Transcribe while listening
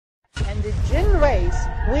And the jinn race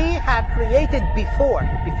we have created before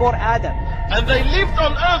Adam. And they lived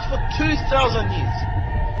on earth for 2,000 years.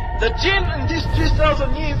 The jinn in these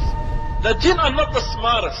 2,000 years, the jinn are not the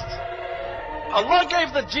smartest. Allah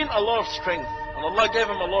gave the jinn a lot of strength, and Allah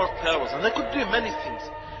gave them a lot of powers, and they could do many things.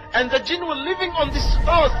 And the jinn were living on this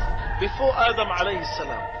earth before Adam alayhi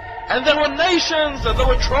salam. And there were nations, and there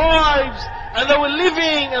were tribes, and they were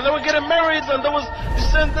living, and they were getting married, and there was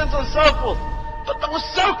descendants and so forth. But they were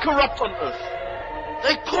so corrupt on earth.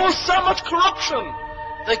 They caused so much corruption.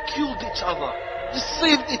 They killed each other,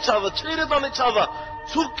 deceived each other, cheated on each other,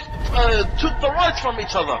 took the rights from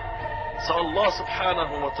each other. So Allah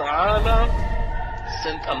subhanahu wa ta'ala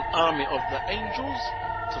sent an army of the angels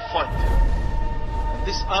to fight them. And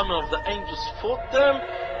this army of the angels fought them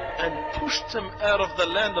and pushed them out of the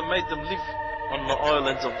land and made them live on the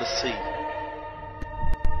islands of the sea.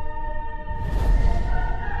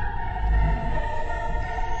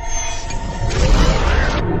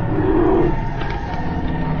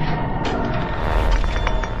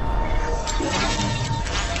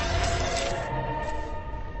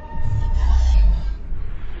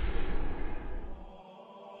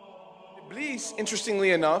 Iblis,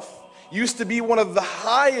 interestingly enough, used to be one of the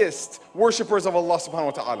highest worshippers of Allah subhanahu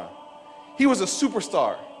wa ta'ala. He was a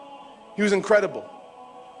superstar. He was incredible.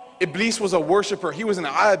 Iblis was a worshipper. He was an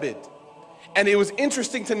abid. And it was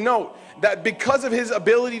interesting to note that because of his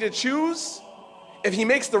ability to choose, if he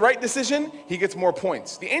makes the right decision, he gets more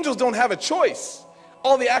points. The angels don't have a choice.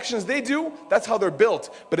 All the actions they do, that's how they're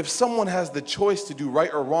built. But if someone has the choice to do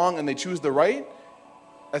right or wrong and they choose the right,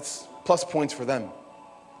 that's plus points for them.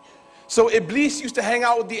 So Iblis used to hang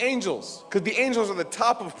out with the angels, because the angels are the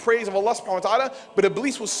top of praise of Allah subhanahu wa ta'ala, but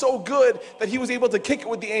Iblis was so good that he was able to kick it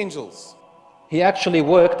with the angels. He actually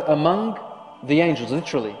worked among the angels,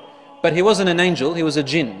 literally. But he wasn't an angel, he was a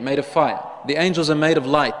jinn, made of fire. The angels are made of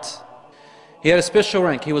light. He had a special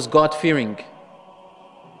rank, he was God-fearing.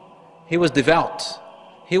 He was devout.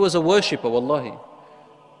 He was a worshipper, wallahi.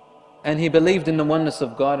 And he believed in the oneness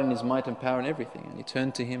of God and His might and power and everything. And he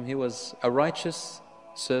turned to Him. He was a righteous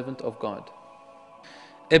servant of God.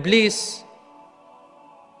 Iblis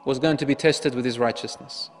was going to be tested with his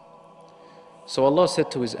righteousness. So Allah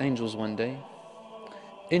said to His angels one day,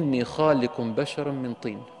 إِنِّي خَالِقٌ بَشَرًا مِّن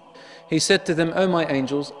طِينٍ. He said to them, "O my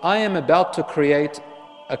angels, I am about to create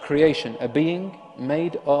a creation, a being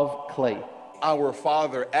made of clay." Our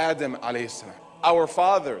father, Adam alayhi salam. Our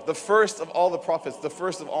father, the first of all the prophets, the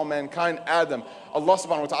first of all mankind, Adam. Allah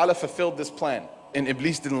subhanahu wa ta'ala fulfilled this plan. And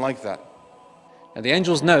Iblis didn't like that. Now the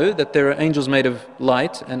angels know that there are angels made of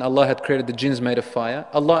light, and Allah had created the jinns made of fire.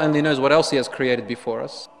 Allah only knows what else He has created before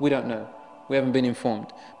us. We don't know. We haven't been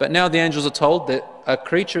informed. But now the angels are told that a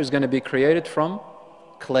creature is going to be created from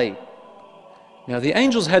clay. Now the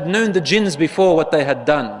angels had known the jinns before what they had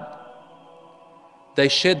done. They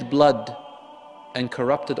shed blood and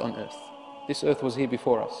corrupted on earth. This earth was here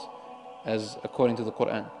before us, as according to the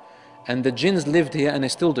Quran. And the jinns lived here, and they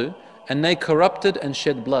still do, and they corrupted and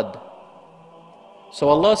shed blood. So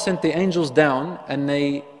Allah sent the angels down, and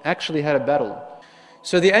they actually had a battle.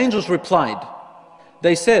 So the angels replied.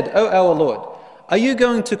 They said, "O our Lord, are you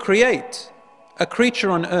going to create a creature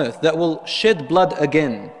on earth that will shed blood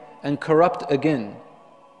again and corrupt again?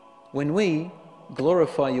 When we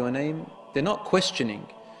glorify your name," they're not questioning,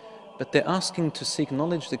 but they're asking to seek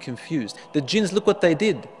knowledge. They're confused. The jinns, look what they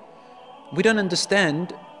did. We don't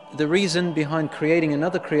understand the reason behind creating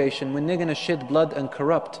another creation when they're going to shed blood and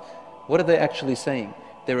corrupt. What are they actually saying?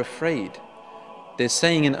 They're afraid. They're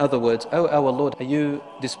saying, in other words, "Oh our Lord, are you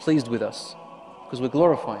displeased with us? Because we're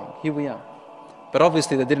glorifying, here we are." But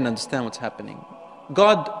obviously they didn't understand what's happening.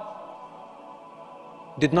 God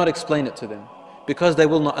did not explain it to them, because they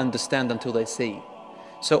will not understand until they see.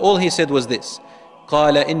 So all He said was this,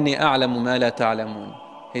 قَالَ إِنِّي أَعْلَمُ مَا لَا تَعْلَمُونَ.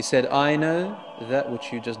 He said, "I know that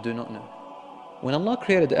which you just do not know." When Allah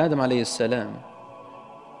created Adam alayhi salam,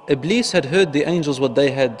 Iblis had heard the angels what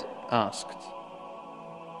they had asked,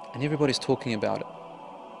 and everybody's talking about it.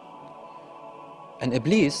 And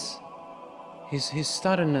Iblis, he's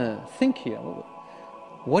starting to think here,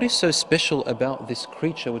 what is so special about this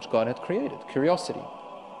creature which God had created? Curiosity.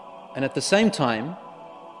 And at the same time,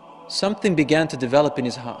 something began to develop in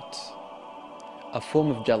his heart, a form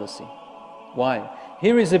of jealousy. Why?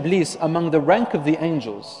 Here is Iblis among the rank of the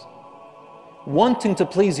angels, wanting to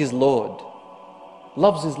please his Lord,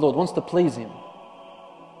 loves his Lord, wants to please Him.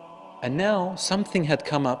 And now something had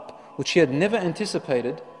come up which he had never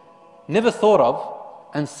anticipated, never thought of,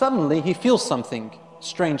 and suddenly he feels something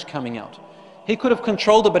strange coming out. He could have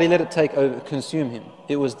controlled it, but he let it take over, consume him.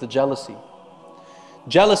 It was the jealousy.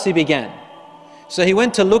 Jealousy began. So he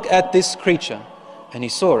went to look at this creature, and he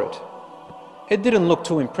saw it. It didn't look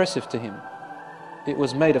too impressive to him. It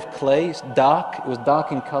was made of clay, it's dark. It was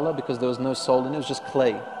dark in color because there was no soul in it. It was just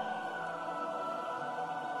clay.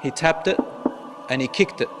 He tapped it and he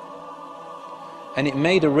kicked it, and it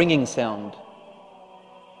made a ringing sound.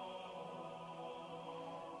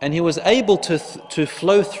 And he was able to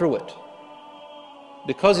flow through it.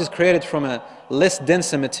 Because he's created from a less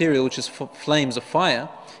denser material, which is flames of fire,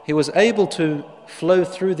 he was able to flow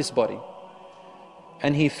through this body.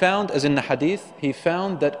 And he found, as in the hadith, he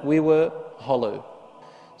found that we were hollow.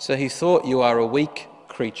 So he thought, you are a weak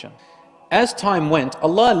creature. As time went,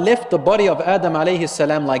 Allah left the body of Adam alayhi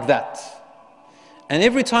salam like that. And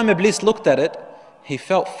every time Iblis looked at it, he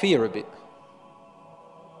felt fear a bit.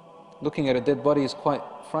 Looking at a dead body is quite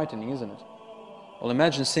frightening, isn't it? Well,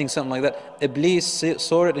 imagine seeing something like that. Iblis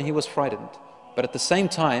saw it and he was frightened. But at the same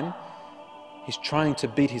time, he's trying to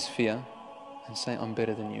beat his fear and say, I'm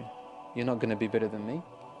better than you. You're not going to be better than me.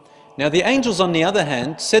 Now the angels, on the other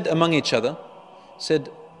hand, said among each other, said,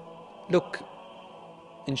 look,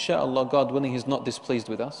 inshallah, God willing, He's not displeased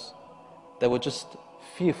with us. They were just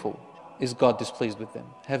fearful. Is God displeased with them?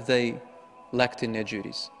 Have they lacked in their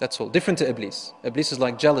duties? That's all. Different to Iblis. Iblis is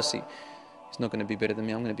like jealousy. He's not going to be better than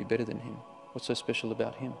me, I'm going to be better than him. What's so special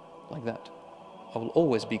about him? Like that. I will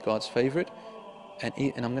always be God's favorite, and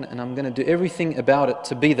I'm going to do everything about it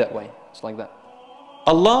to be that way. It's like that.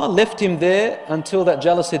 Allah left him there until that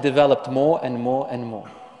jealousy developed more and more and more.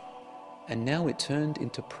 And now it turned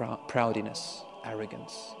into proudiness,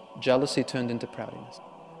 arrogance. Jealousy turned into proudiness.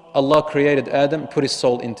 Allah created Adam, put his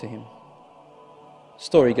soul into him.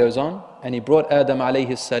 Story goes on, and He brought Adam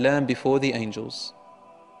alayhi salam before the angels.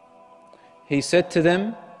 He said to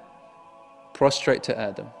them, prostrate to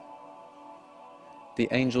Adam. The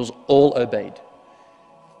angels all obeyed.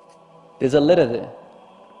 There's a letter there.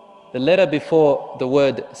 The letter before the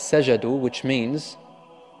word sajadu, which means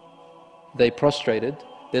they prostrated,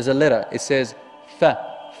 there's a letter. It says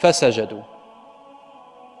fasajadu.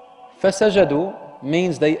 Fasajadu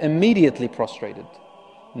means they immediately prostrated.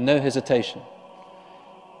 No hesitation.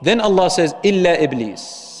 Then Allah says, illa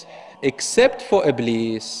Iblis. Except for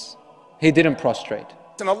Iblis, he didn't prostrate.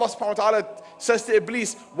 And Allah subhanahu wa ta'ala says to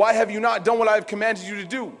Iblis, why have you not done what I have commanded you to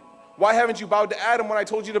do? Why haven't you bowed to Adam when I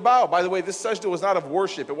told you to bow? By the way, this sajda was not of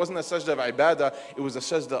worship. It wasn't a sajda of ibadah. It was a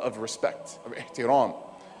sajda of respect, of ihtiram.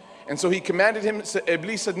 And so he commanded him.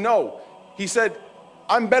 Iblis said no. He said,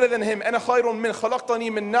 I'm better than him. أَنَا خَيْرٌ مِّنْ خَلَقْتَنِي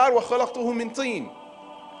مِنْ نَارٍ وَخَلَقْتُهُ مِنْ طِينٍ.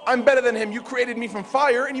 I'm better than him. You created me from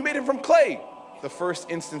fire and you made him from clay. The first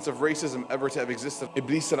instance of racism ever to have existed.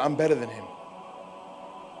 Iblis said, I'm better than him.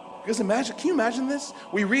 Because imagine, can you imagine this?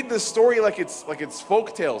 We read this story like it's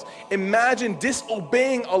folk tales. Imagine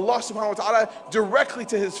disobeying Allah subhanahu wa ta'ala directly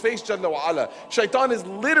to His face, Jalla wa ala. Shaytaan is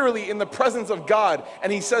literally in the presence of God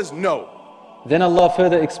and he says no. Then Allah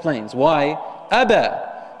further explains why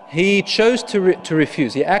Aba, he chose to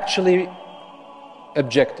refuse. He actually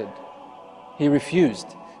objected. He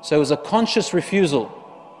refused. So it was a conscious refusal.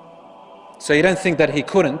 So you don't think that he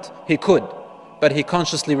couldn't, he could, but he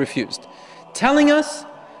consciously refused. Telling us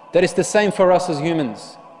that it's the same for us as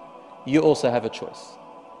humans. You also have a choice.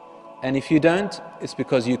 And if you don't, it's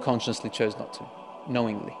because you consciously chose not to,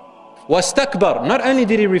 knowingly. Wastakbar. Not only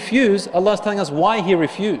did he refuse, Allah is telling us why he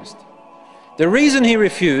refused. The reason he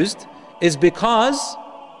refused is because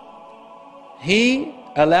he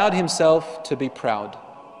allowed himself to be proud.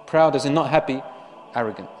 Proud as in not happy,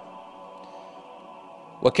 arrogant.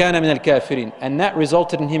 وَكَانَ مِنَ الْكَافِرِينَ. And that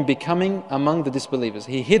resulted in him becoming among the disbelievers.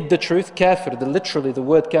 He hid the truth. Kafir, literally the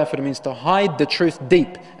word kafir means to hide the truth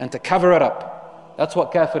deep and to cover it up. That's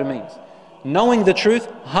what kafir means. Knowing the truth,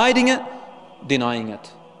 hiding it, denying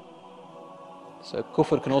it. So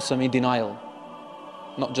kufr can also mean denial,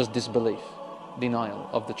 not just disbelief. Denial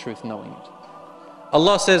of the truth, knowing it.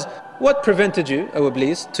 Allah says, what prevented you, O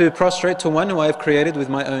Iblis, to prostrate to one who I have created with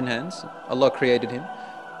my own hands? Allah created him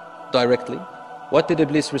directly. What did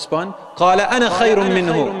Iblis respond? قَالَ أَنَا خَيْرٌ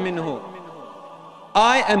مِّنْهُ.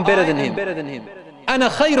 I am better than him. أَنَا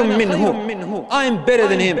خَيْرٌ مِّنْهُ. I am better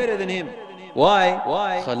than him. Why?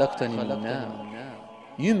 خَلَقْتَنِي مِنْ نَارٍ.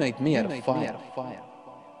 You made me out of fire.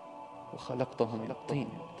 وَخَلَقْتَهُ مِنْ طِينٍ.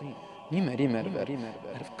 You made him out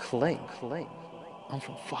of clay. I'm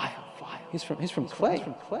from fire. He's from clay.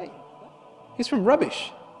 He's from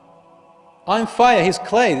rubbish. I'm fire, he's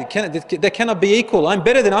clay. They cannot be equal. I'm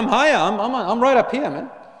better than, I'm higher. I'm right up here, man.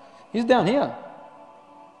 He's down here.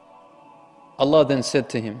 Allah then said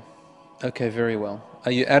to him, okay, very well.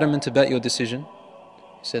 Are you adamant about your decision?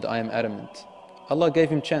 He said, I am adamant. Allah gave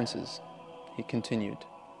him chances. He continued.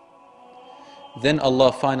 Then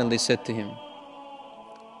Allah finally said to him,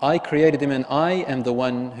 I created him and I am the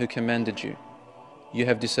one who commanded you. you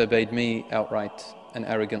have disobeyed me outright and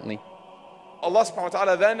arrogantly. Allah subhanahu wa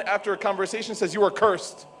ta'ala then, after a conversation, says, you are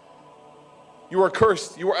cursed. You are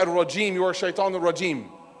cursed. You are al-rajim. You are Shaytaan al-rajim.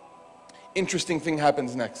 Interesting thing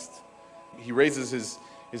happens next. He raises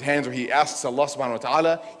his hands, or he asks Allah subhanahu wa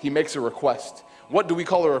ta'ala, he makes a request. What do we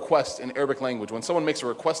call a request in Arabic language? When someone makes a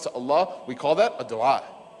request to Allah, we call that a dua,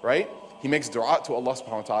 right? He makes dua to Allah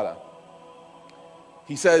subhanahu wa ta'ala.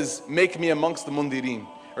 He says, make me amongst the mundirin,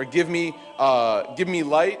 or give me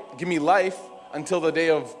light, give me life until the day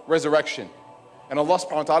of resurrection. And Allah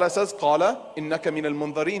subhanahu wa ta'ala says, قَالَ إِنَّكَ مِنَ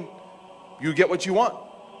الْمُنذَرِينَ. You get what you want.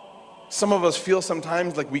 Some of us feel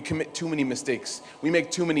sometimes like we commit too many mistakes. We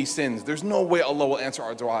make too many sins. There's no way Allah will answer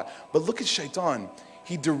our dua. But look at Shaytaan.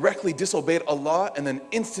 He directly disobeyed Allah, and then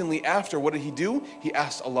instantly after, what did he do? He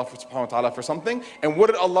asked Allah subhanahu wa ta'ala for something. And what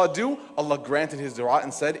did Allah do? Allah granted his dua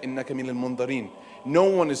and said, إِنَّكَ مِنَ الْمُنذَرِينَ. No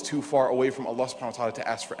one is too far away from Allah subhanahu wa ta'ala to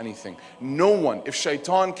ask for anything. No one. If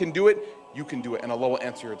Shaytaan can do it, you can do it, and Allah will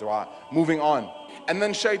answer your dua. Moving on. And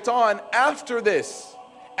then Shaytaan, after this,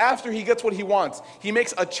 after he gets what he wants, he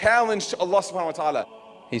makes a challenge to Allah subhanahu wa ta'ala.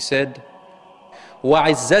 He said,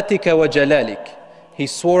 وَعِزَّتِكَ وَجَلَالِكَ. He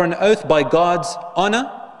swore an oath by God's honor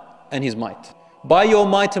and his might. By your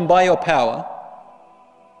might and by your power,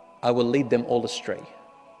 I will lead them all astray.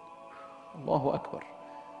 Allahu Akbar.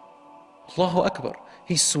 Allahu Akbar.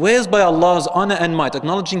 He swears by Allah's honor and might,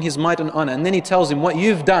 acknowledging his might and honor, and then he tells him, what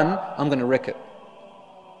you've done, I'm going to wreck it.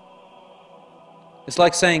 It's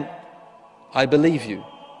like saying, I believe you.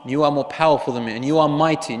 You are more powerful than me, and you are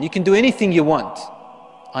mighty, and you can do anything you want.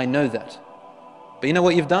 I know that. But you know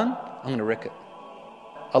what you've done? I'm going to wreck it.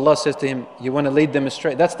 Allah says to him, you want to lead them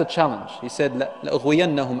astray? That's the challenge. He said,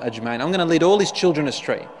 لَأُغْوِيَنَّهُمْ أَجْمَعِينَ. I'm going to lead all his children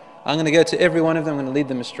astray. I'm going to go to every one of them, I'm going to lead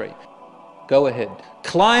them astray. Go ahead.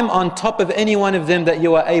 Climb on top of any one of them that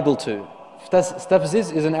you are able to. Stafziz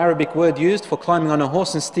is an Arabic word used for climbing on a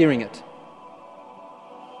horse and steering it.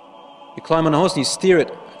 You climb on a horse and you steer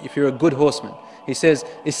it if you're a good horseman. He says,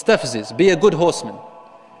 istafziz, be a good horseman.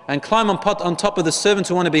 And climb on top of the servants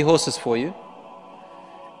who want to be horses for you.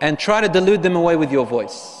 And try to delude them away with your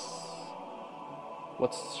voice.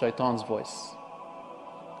 What's Shaytaan's voice?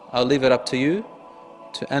 I'll leave it up to you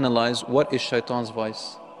to analyze what is Shaytaan's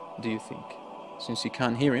voice, do you think? Since you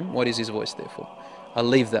can't hear him, what is his voice therefore? I'll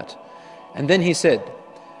leave that. And then he said,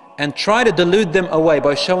 and try to delude them away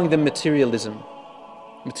by showing them materialism,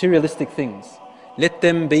 materialistic things. Let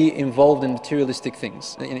them be involved in materialistic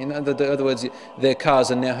things. In other words, their cars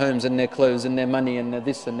and their homes and their clothes and their money and their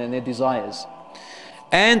this and their desires.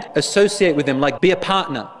 And associate with them, like be a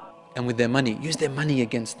partner. And with their money, use their money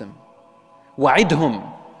against them. وَعِدْهُمْ.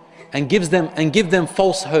 And give them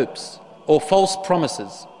false hopes or false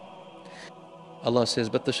promises. Allah says,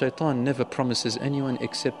 but the Shaytaan never promises anyone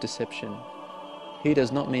except deception. He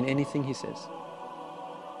does not mean anything he says.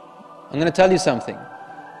 I'm going to tell you something.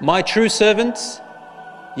 My true servants,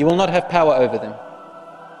 you will not have power over them.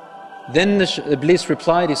 Then the Iblis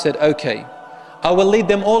replied, he said, okay, I will lead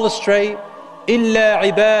them all astray, إِلَّا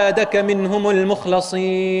عِبَادَكَ مِنْهُمُ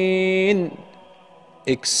الْمُخْلَصِينَ,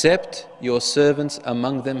 except your servants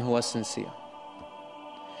among them who are sincere.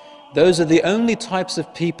 Those are the only types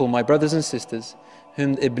of people, my brothers and sisters,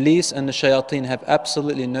 whom Iblis and the Shayateen have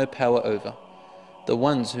absolutely no power over. The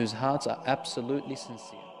ones whose hearts are absolutely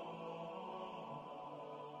sincere.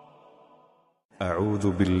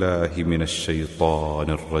 أعوذ بالله من الشيطان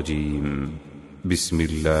الرجيم بسم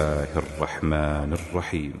الله الرحمن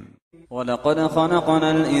الرحيم ولقد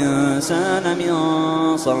خلقنا الإنسان من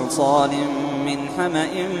صلصال من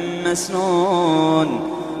حمأ مسنون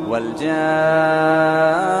والجان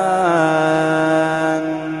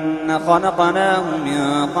خلقناه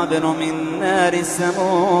من قبل من نار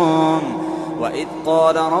السموم وإذ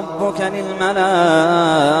قال ربك للملائكة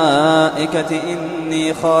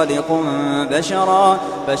إني خالق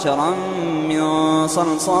بشرا من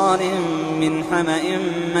صلصال من حمأ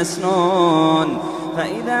مسنون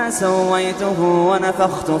فإذا سويته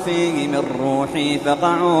ونفخت فيه من روحي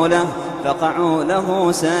فقعوا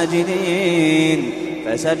له ساجدين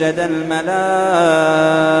فسجد الملائكة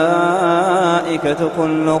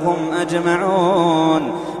كلهم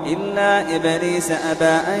أجمعون إلا إبليس أبى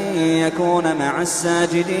أن يكون مع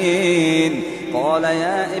الساجدين قال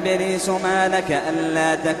يا إبليس ما لك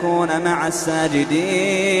ألا تكون مع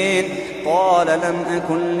الساجدين قال لم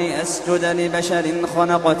أكن لأسجد لبشر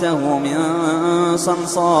خلقته من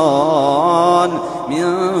صلصال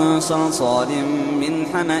من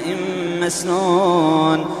حمأ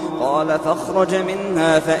مسنون قال فاخرج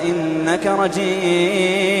منها فإنك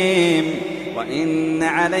رجيم وإن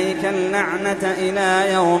عليك اللعنة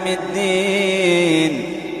إلى يوم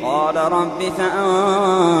الدين قال رب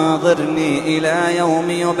فأنظرني إلى يوم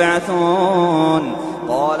يبعثون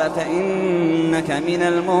قال فإنك من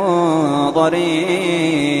المنظرين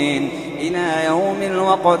إلى يوم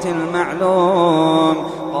الوقت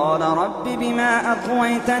المعلوم قال رب بما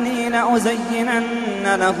أغويتني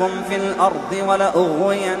لأزينن لهم في الأرض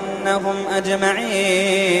ولأغوينهم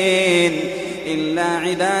أجمعين إلا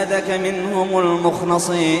عبادك منهم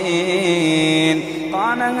المخلصين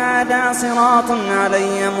قال هذا صراط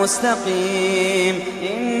علي مستقيم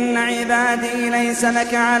إن عبادي ليس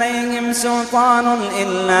لك عليهم سلطان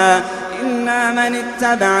إلا من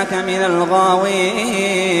اتبعك من الغاوين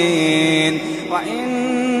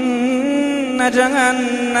وإن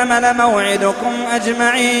جهنم لموعدكم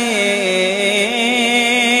أجمعين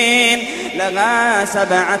لها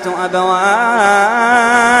 7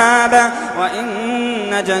 أبواب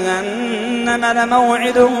وإن جهنم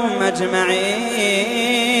لموعدهم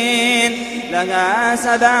أجمعين لها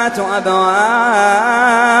 7 أبواب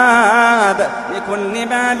لكل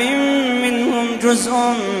باب منهم جزء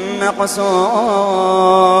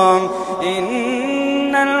مقسوم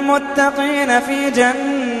إن المتقين في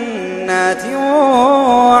جنات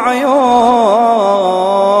وعيون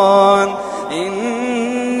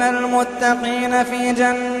إن المتقين في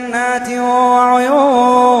جنات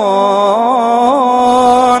وعيون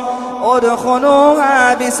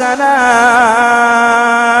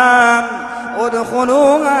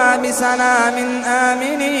ادخلوها بسلام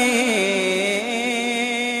آمنين.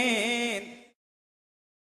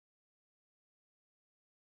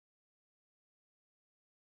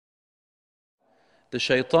 The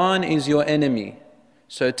Shaytaan is your enemy,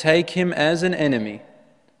 so take him as an enemy.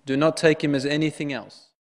 Do not take him as anything else.